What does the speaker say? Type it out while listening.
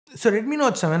So Redmi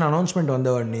Note 7 announcement வந்த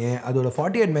உடனே அதோட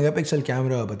 48 மெகாபிக்சல்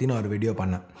கேமராவை பற்றி நான் ஒரு வீடியோ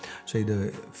பண்ணேன். ஸோ இது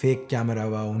ஃபேக்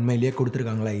கேமராவா, உண்மையிலேயே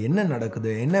கொடுத்துருக்காங்களா, என்ன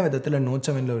நடக்குது, என்ன விதத்தில் Note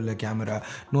 7 உள்ள கேமரா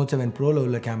Note 7 Proவில்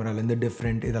உள்ள கேமராலேருந்து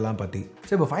டிஃப்ரெண்ட், இதெல்லாம் பற்றி.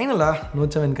 ஸோ இப்போ ஃபைனலாக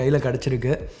Note 7 கையில்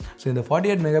கிடச்சிருக்கு. ஸோ இந்த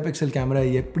 48 மெகாபிக்சல் கேமரா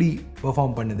எப்படி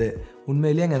பெர்ஃபார்ம் பண்ணுது,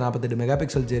 உண்மையிலேயே அங்கே 48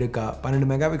 மெகாபிக்சல்ஸ் இருக்கா,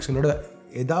 12 மெகாபிக்சலோட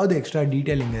ஏதாவது எக்ஸ்ட்ரா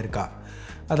டீட்டெயிலிங் இருக்கா,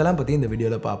 அதெல்லாம் பற்றி இந்த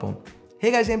வீடியோவில் பார்ப்போம். ஹே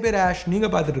guys, என் பேர் ஆஷ்.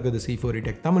 நீங்கள் பார்த்துட்டு இருக்கிறது C4E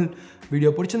Tech தமிழ். வீடியோ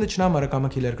பிடிச்சிருந்துச்சுன்னா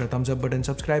மறக்காமல் கீழே இருக்கிற thumbs up button,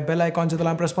 subscribe, bell icons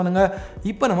இதெல்லாம் ப்ரெஸ் பண்ணுங்கள்.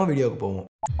 இப்போ நம்ம வீடியோவுக்கு போவோம்.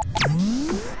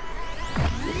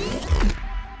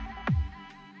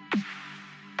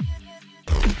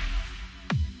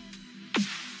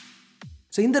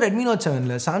 ஸோ இந்த Redmi Note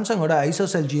 7ல் சாம்சங்கோட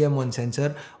Isocell GM1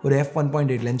 sensor ஒரு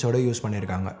f1.8 லென்ஸோட யூஸ்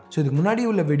பண்ணியிருக்காங்க. ஸோ இதுக்கு முன்னாடி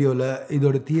உள்ள வீடியோவில்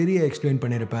இதோட தியரியை எக்ஸ்பிளைன்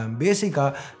பண்ணியிருப்பேன்.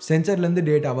 பேசிக்காக சென்சர்லேருந்து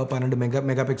டேட்டாவை 12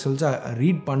 மெகாபிக்சல்ஸாக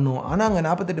ரீட் பண்ணும். ஆனால் அங்கே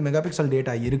 48 மெகாபிக்சல்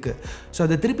டேட்டா இருக்குது. ஸோ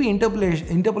அதை திருப்பி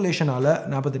இன்டர்போலேஷனால்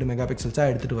 48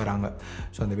 மெகாபிக்சல்ஸாக எடுத்துகிட்டு வராங்க.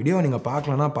 ஸோ அந்த வீடியோவை நீங்கள்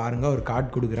பார்க்கலன்னா பாருங்கள், ஒரு கார்டு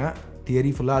கொடுக்குறேன், தியரி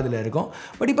ஃபுல்லாக அதில் இருக்கும்.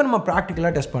 பட் இப்போ நம்ம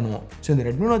ப்ராக்டிக்கலாக டெஸ்ட் பண்ணுவோம். ஸோ இந்த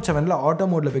Redmi Note 7ல் ஆட்டோ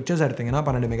மோடில் பிக்சர்ஸ் எடுத்திங்கன்னா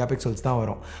 12 மெகாபிக்சல்ஸ் தான்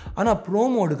வரும். ஆனால் ப்ரோ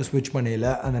மோடுக்கு ஸ்விட்ச் பண்ணையில்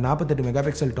அந்த 48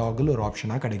 மெகாபிக்சல் டாகிள் ஒரு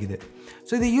ஆப்ஷனாக கிடைக்குது.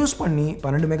 ஸோ இதை யூஸ் பண்ணி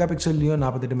 12 மெகாபிக்சல்லையும்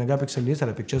 48 மெகாபிக்சல்லையும்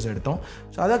சில பிக்சர்ஸ் எடுத்தோம்.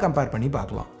 ஸோ அதை கம்பேர் பண்ணி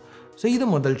பார்க்கலாம். ஸோ இது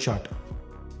முதல் ஷாட்.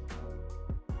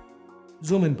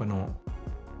 ஜூம் இன் பண்ணுவோம்.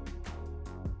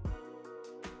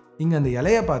 இங்கே அந்த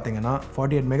இலையை பார்த்தீங்கன்னா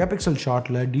 48 மெகாபிக்சல்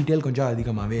ஷாட்டில் டீட்டெயில் கொஞ்சம்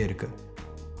அதிகமாகவே இருக்குது.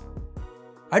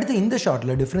 அடுத்து இந்த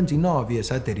ஷாட்டில் டிஃப்ரென்ஸ் இன்னும்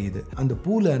ஆப்வியஸாக தெரியுது. அந்த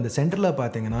பூவில் அந்த சென்டரில்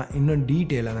பார்த்தீங்கன்னா இன்னும்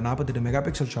டீட்டெயில் அந்த 48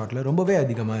 மெகாபிக்சல் ஷாட்டில் ரொம்பவே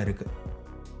அதிகமாக இருக்குது.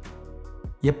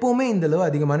 எப்போவுமே இந்தளவு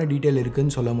அதிகமான டீட்டெயில்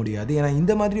இருக்குதுன்னு சொல்ல முடியாது. ஏன்னா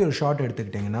இந்த மாதிரி ஒரு ஷாட்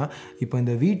எடுத்துக்கிட்டிங்கன்னா, இப்போ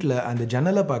இந்த வீட்டில் அந்த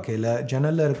ஜன்னலை பார்க்கையில்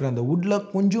ஜன்னலில் இருக்கிற அந்த வுட்டில்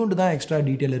கொஞ்சோண்டு தான் எக்ஸ்ட்ரா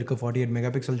டீட்டெயில் இருக்குது 48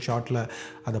 மெகாபிக்சல் ஷாட்டில்.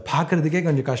 அதை பார்க்குறதுக்கே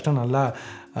கொஞ்சம் கஷ்டம். நல்லா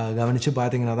கவனித்து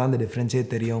பார்த்தீங்கன்னா தான் அந்த டிஃப்ரென்ஸே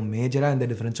தெரியும். மேஜராக இந்த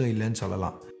டிஃப்ரென்ஸும் இல்லைன்னு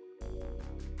சொல்லலாம்.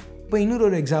 இப்போ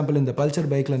இன்னொரு எக்ஸாம்பிள், இந்த பல்சர்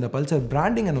பைக்கில் இந்த பல்சர்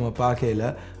பிராண்டிங்கை நம்ம பார்க்கையில்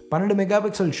 12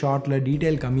 மெகாபிக்சல் ஷாட்டில்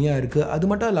டீட்டெயில் கம்மியாக இருக்குது. அது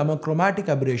மட்டும் இல்லாமல் குரோமேட்டிக்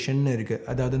அபரேஷன் இருக்குது.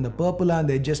 அதாவது இந்த பர்பிளாக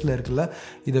அந்த எட்ஜஸில் இருக்குல்ல,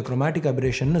 இதை குரோமேட்டிக்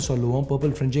அபரேஷன்னு சொல்லுவோம்,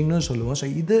 பர்பிள் ஃப்ரிஞ்சிங்னு சொல்லுவோம். ஸோ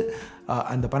இது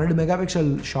அந்த 12 மெகாபிக்சல்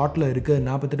ஷாட்டில் இருக்குது.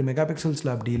 48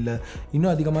 மெகாபிக்சல்ஸில் அப்படி இல்லை.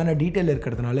 இன்னும் அதிகமான டீட்டெயில்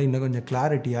இருக்கிறதுனால இன்னும் கொஞ்சம்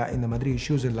கிளாரிட்டியாக இந்த மாதிரி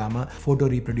இஷ்யூஸ் இல்லாமல் ஃபோட்டோ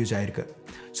ரீப்ரொடியூஸ் ஆகிருக்கு.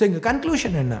 ஸோ இங்கே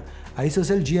கன்க்ளூஷன் என்ன,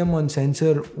 Isocell GM1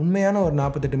 சென்சர் உண்மையான ஒரு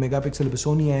 48 மெகாபிக்சல், இப்போ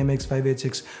Sony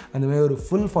IMX586 அந்த மாதிரி ஒரு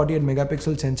ஃபுல் 48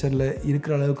 மெகாபிக்சல் சென்சரில்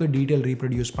இருக்கிற அளவுக்கு டீட்டெயில்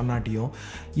ரீப்ரொடியூஸ் பண்ணாட்டியும்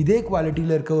இதே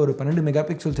குவாலிட்டியில் இருக்க ஒரு 12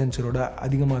 மெகாபிக்சல் சென்சரோட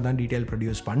அதிகமாக தான் டீட்டெயில்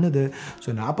ப்ரொடியூஸ் பண்ணுது. ஸோ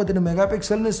 48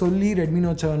 மெகாபிக்சல்னு சொல்லி Redmi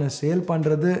Note 7 சேல்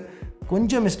பண்ணுறது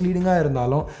கொஞ்சம் மிஸ்லீடிங்காக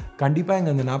இருந்தாலும் கண்டிப்பாக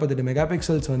இங்கே அந்த 48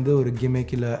 மெகாபிக்சல்ஸ் வந்து ஒரு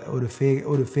கிமிக் இல்லை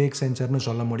ஒரு ஃபேக் சென்சர்னு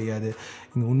சொல்ல முடியாது.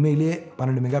 இங்கே உண்மையிலேயே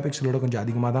 12 மெகாபிக்சலோட கொஞ்சம்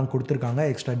அதிகமாக தான் கொடுத்துருக்காங்க.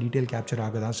 எக்ஸ்ட்ரா டீட்டெயில் கேப்சர்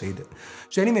ஆக தான் செய்யுது.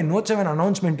 ஸோ எனிவே Note 7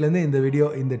 அனௌன்ஸ்மெண்ட்லேருந்து இந்த வீடியோ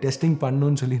இந்த டெஸ்டிங்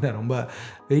பண்ணணும்னு சொல்லி நான் ரொம்ப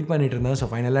வெயிட் பண்ணிட்டு இருந்தேன். ஸோ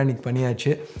ஃபைனலாக இன்றைக்கி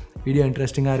பண்ணியாச்சு. வீடியோ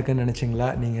இன்ட்ரெஸ்டிங்காக இருக்குன்னு நினச்சிங்களா?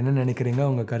 நீங்கள் என்ன நினைக்கிறீங்க?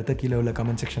 உங்கள் கருத்தை கீழே உள்ள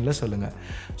கமெண்ட் செக்ஷனில் சொல்லுங்கள்.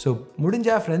 ஸோ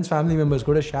முடிஞ்சால் ஃப்ரெண்ட்ஸ், ஃபேமிலி மெம்பர்ஸ்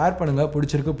கூட ஷேர் பண்ணுங்கள்.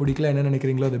 பிடிச்சிருக்கு பிடிக்கல என்ன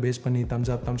நினைக்கிறீங்களோ அதை பேஸ் பண்ணி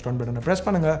தம்ஸ் அப், தம்ஸ் டவுன் பட்டனை ப்ரெஸ்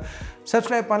பண்ணுங்கள்.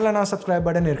 சப்ஸ்கிரைப் பண்ணலன்னா சப்ஸ்கிரைப்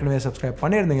பட்டன், ஏற்கனவே சப்ஸ்கிரைப்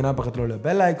பண்ணியிருந்தீங்கன்னா பக்கத்தில் உள்ள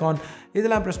பெல் ஐகான்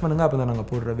இதெல்லாம் ப்ரெஸ் பண்ணுங்கள். அப்போ தான் நாங்கள்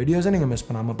போடுற வீடியோஸை நீங்கள் மிஸ்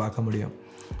பண்ணாமல் பார்க்க முடியும்.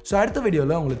 ஸோ அடுத்த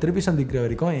வீடியோவில் உங்களை திருப்பி சந்திக்கிற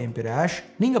வரைக்கும் என் பேர் ஆஷ்.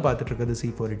 நீங்கள் பார்த்துட்டு இருக்கிறது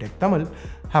C4E Tech Tamil.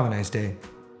 Have a nice day.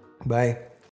 Bye.